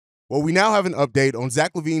Well, we now have an update on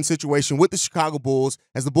Zach LaVine's situation with the Chicago Bulls,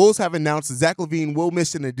 as the Bulls have announced that Zach LaVine will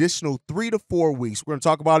miss an additional 3 to 4 weeks. We're going to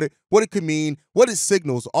talk about it, what it could mean, what it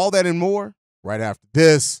signals, all that and more right after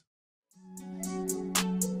this.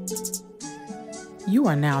 You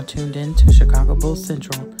are now tuned in to Chicago Bulls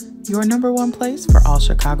Central, your number one place for all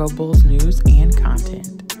Chicago Bulls news and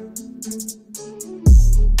content.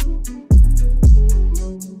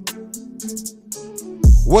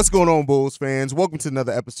 What's going on, Bulls fans? Welcome to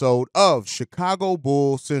another episode of Chicago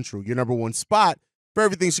Bulls Central, your number one spot for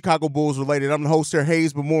everything Chicago Bulls related. I'm the host here,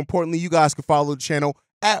 Haize, but more importantly, you guys can follow the channel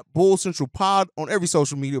at Bulls Central Pod on every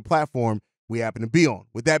social media platform we happen to be on.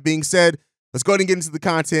 With that being said, let's go ahead and get into the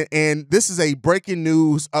content. And this is a breaking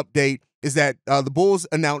news update, is that the Bulls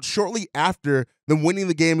announced shortly after them winning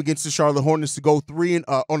the game against the Charlotte Hornets to go on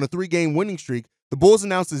a 3-game winning streak. The Bulls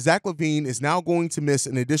announced that Zach LaVine is now going to miss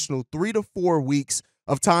an additional 3 to 4 weeks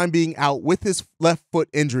of time being out with his left foot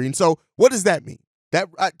injury. And so what does that mean? That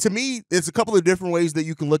to me, there's a couple of different ways that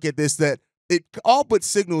you can look at this, that it all but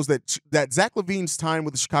signals that Zach LaVine's time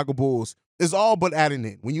with the Chicago Bulls is all but at an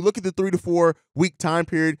end. When you look at the 3 to 4 week time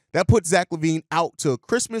period, that puts Zach LaVine out to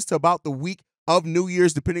Christmas, to about the week of New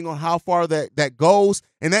Year's, depending on how far that goes.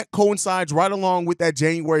 And that coincides right along with that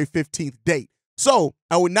January 15th date. So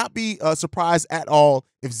I would not be surprised at all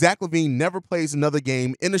if Zach LaVine never plays another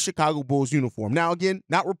game in a Chicago Bulls uniform. Now, again,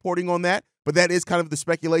 not reporting on that, but that is kind of the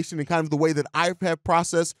speculation and kind of the way that I have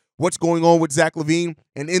processed what's going on with Zach LaVine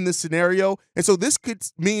and in this scenario. And so this could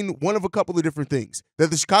mean one of a couple of different things. That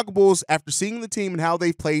the Chicago Bulls, after seeing the team and how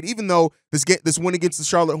they've played, even though this win against the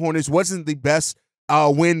Charlotte Hornets wasn't the best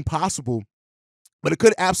win possible, but it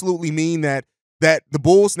could absolutely mean that the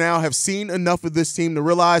Bulls now have seen enough of this team to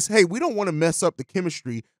realize, hey, we don't want to mess up the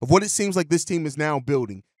chemistry of what it seems like this team is now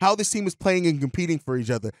building, how this team is playing and competing for each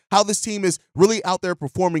other, how this team is really out there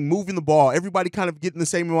performing, moving the ball, everybody kind of getting the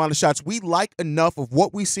same amount of shots. We like enough of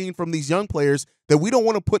what we've seen from these young players that we don't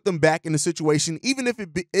want to put them back in a situation, even if it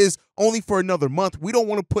is only for another month, we don't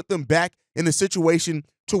want to put them back in a situation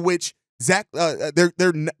to which Zach,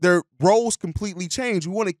 their roles completely change.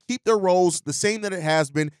 We want to keep their roles the same that it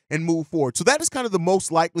has been and move forward. So that is kind of the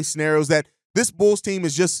most likely scenarios, that this Bulls team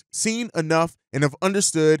has just seen enough and have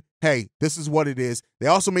understood, hey, this is what it is. They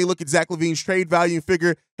also may look at Zach LaVine's trade value and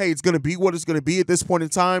figure, hey, it's going to be what it's going to be at this point in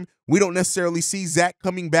time. We don't necessarily see Zach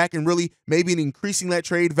coming back and really maybe increasing that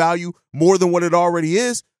trade value more than what it already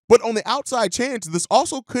is. But on the outside chance, this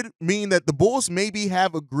also could mean that the Bulls maybe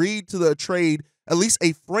have agreed to the trade, at least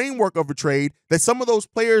a framework of a trade, that some of those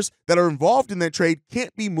players that are involved in that trade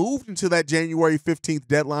can't be moved until that January 15th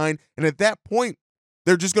deadline. And at that point,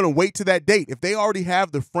 they're just going to wait to that date. If they already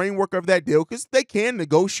have the framework of that deal, because they can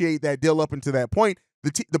negotiate that deal up until that point,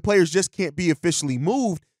 the players just can't be officially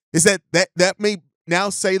moved, is that may now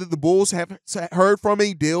say that the Bulls have heard from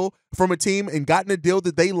a deal from a team and gotten a deal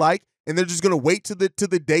that they like, and they're just going to wait to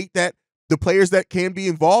the date that the players that can be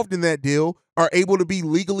involved in that deal are able to be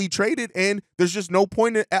legally traded, and there's just no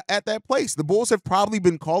point at that place. The Bulls have probably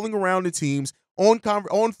been calling around to teams on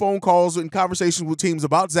phone calls and conversations with teams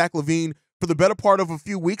about Zach LaVine for the better part of a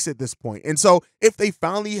few weeks at this point. And so if they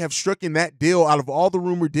finally have stricken that deal out of all the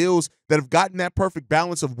rumored deals that have gotten that perfect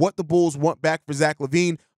balance of what the Bulls want back for Zach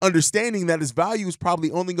LaVine, understanding that his value is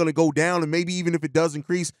probably only going to go down, and maybe even if it does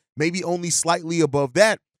increase, maybe only slightly above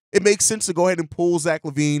that, it makes sense to go ahead and pull Zach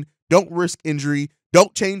LaVine. Don't risk injury.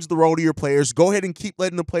 Don't change the role of your players. Go ahead and keep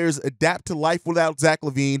letting the players adapt to life without Zach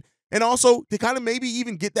LaVine. And also to kind of maybe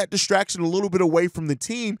even get that distraction a little bit away from the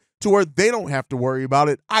team to where they don't have to worry about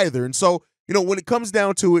it either. And so, when it comes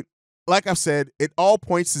down to it, like I've said, it all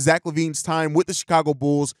points to Zach LaVine's time with the Chicago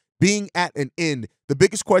Bulls being at an end. The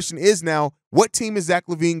biggest question is now, what team is Zach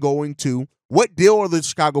LaVine going to? What deal are the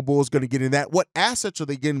Chicago Bulls going to get in that? What assets are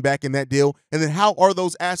they getting back in that deal? And then how are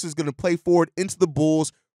those assets going to play forward into the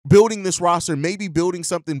Bulls, building this roster, maybe building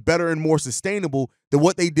something better and more sustainable than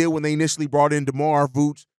what they did when they initially brought in DeMar,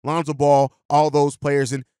 Vooch, Lonzo Ball, all those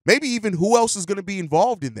players, and maybe even who else is going to be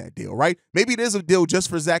involved in that deal, right? Maybe it is a deal just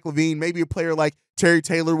for Zach LaVine, maybe a player like Terry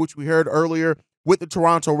Taylor, which we heard earlier with the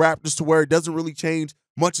Toronto Raptors, to where it doesn't really change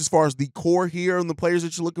much as far as the core here and the players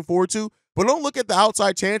that you're looking forward to. But don't look at the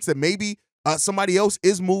outside chance that maybe somebody else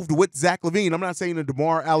is moved with Zach LaVine. I'm not saying a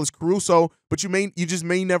DeMar, Alex Caruso, but you just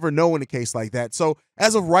may never know in a case like that. So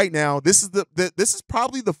as of right now, this is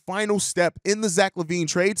probably the final step in the Zach LaVine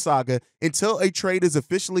trade saga until a trade is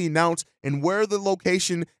officially announced and where the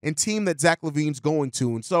location and team that Zach LaVine's going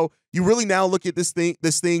to. And so you really now look at this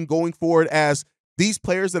thing going forward as these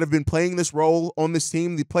players that have been playing this role on this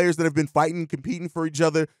team, the players that have been fighting, competing for each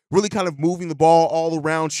other, really kind of moving the ball all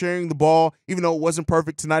around, sharing the ball, even though it wasn't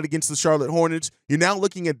perfect tonight against the Charlotte Hornets. You're now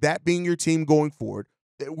looking at that being your team going forward.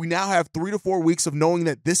 we now have 3 to 4 weeks of knowing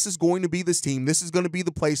that this is going to be this team. This is going to be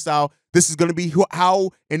the play style. This is going to be who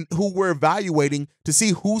we're evaluating to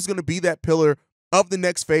see who's going to be that pillar of the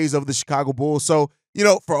next phase of the Chicago Bulls. So,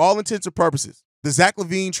 for all intents and purposes, the Zach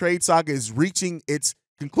LaVine trade saga is reaching its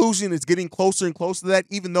conclusion. It's getting closer and closer to that,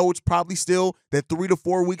 even though it's probably still that 3 to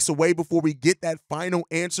 4 weeks away before we get that final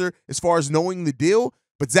answer as far as knowing the deal.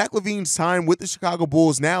 But Zach LaVine's time with the Chicago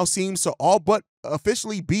Bulls now seems to all but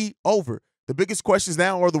officially be over. The biggest questions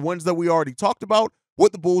now are the ones that we already talked about.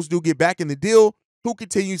 What the Bulls do get back in the deal, who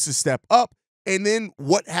continues to step up, and then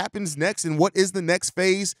what happens next and what is the next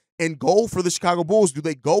phase and goal for the Chicago Bulls. Do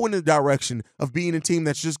they go in the direction of being a team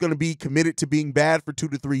that's just going to be committed to being bad for 2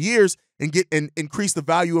 to 3 years and increase the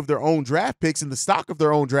value of their own draft picks and the stock of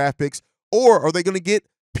their own draft picks? Or are they going to get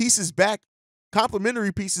pieces back,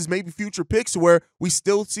 complementary pieces, maybe future picks, where we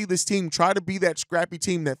still see this team try to be that scrappy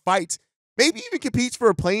team that fights, maybe even competes for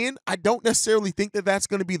a play-in? I don't necessarily think that that's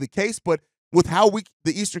going to be the case, but with how weak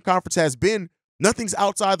the Eastern Conference has been, nothing's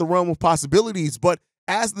outside the realm of possibilities. But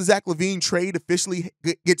as the Zach LaVine trade officially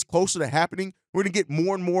gets closer to happening, we're going to get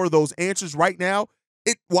more and more of those answers. Right now,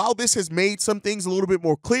 while this has made some things a little bit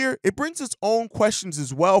more clear, it brings its own questions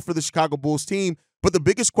as well for the Chicago Bulls team. But the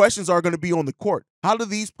biggest questions are going to be on the court. How do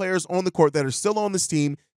these players on the court that are still on this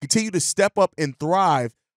team continue to step up and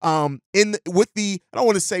thrive I don't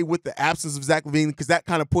want to say with the absence of Zach LaVine, because that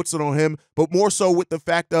kind of puts it on him, but more so with the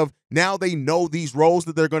fact of now they know these roles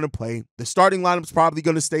that they're going to play. The starting lineup's probably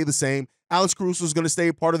going to stay the same. Alex Caruso is going to stay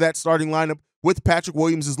a part of that starting lineup with Patrick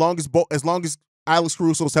Williams as long as Alex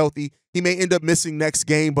Caruso is healthy. He may end up missing next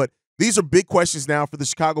game, but these are big questions now for the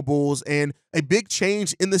Chicago Bulls, and a big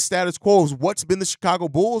change in the status quo is what's been the Chicago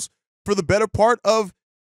Bulls for the better part of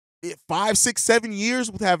 5, 6, 7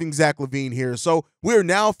 years with having Zach LaVine here. So we're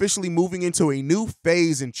now officially moving into a new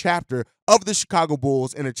phase and chapter of the Chicago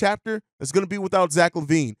Bulls, and a chapter that's going to be without Zach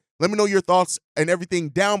LaVine. Let me know your thoughts and everything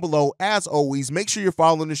down below. As always, make sure you're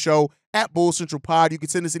following the show at Bull Central Pod. You can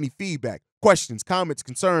send us any feedback, questions, comments,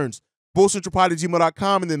 concerns,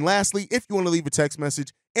 bullcentralpod@gmail.com. And then lastly, if you want to leave a text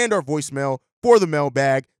message and our voicemail for the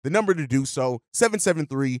mailbag, the number to do so,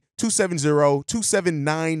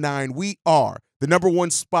 773-270-2799. We are the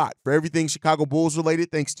 #1 spot for everything Chicago Bulls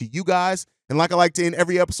related, thanks to you guys. And like I like to end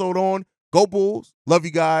every episode on, go Bulls. Love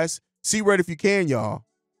you guys. See red if you can, y'all.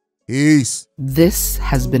 Peace. This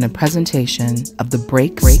has been a presentation of the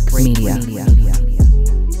Break Media.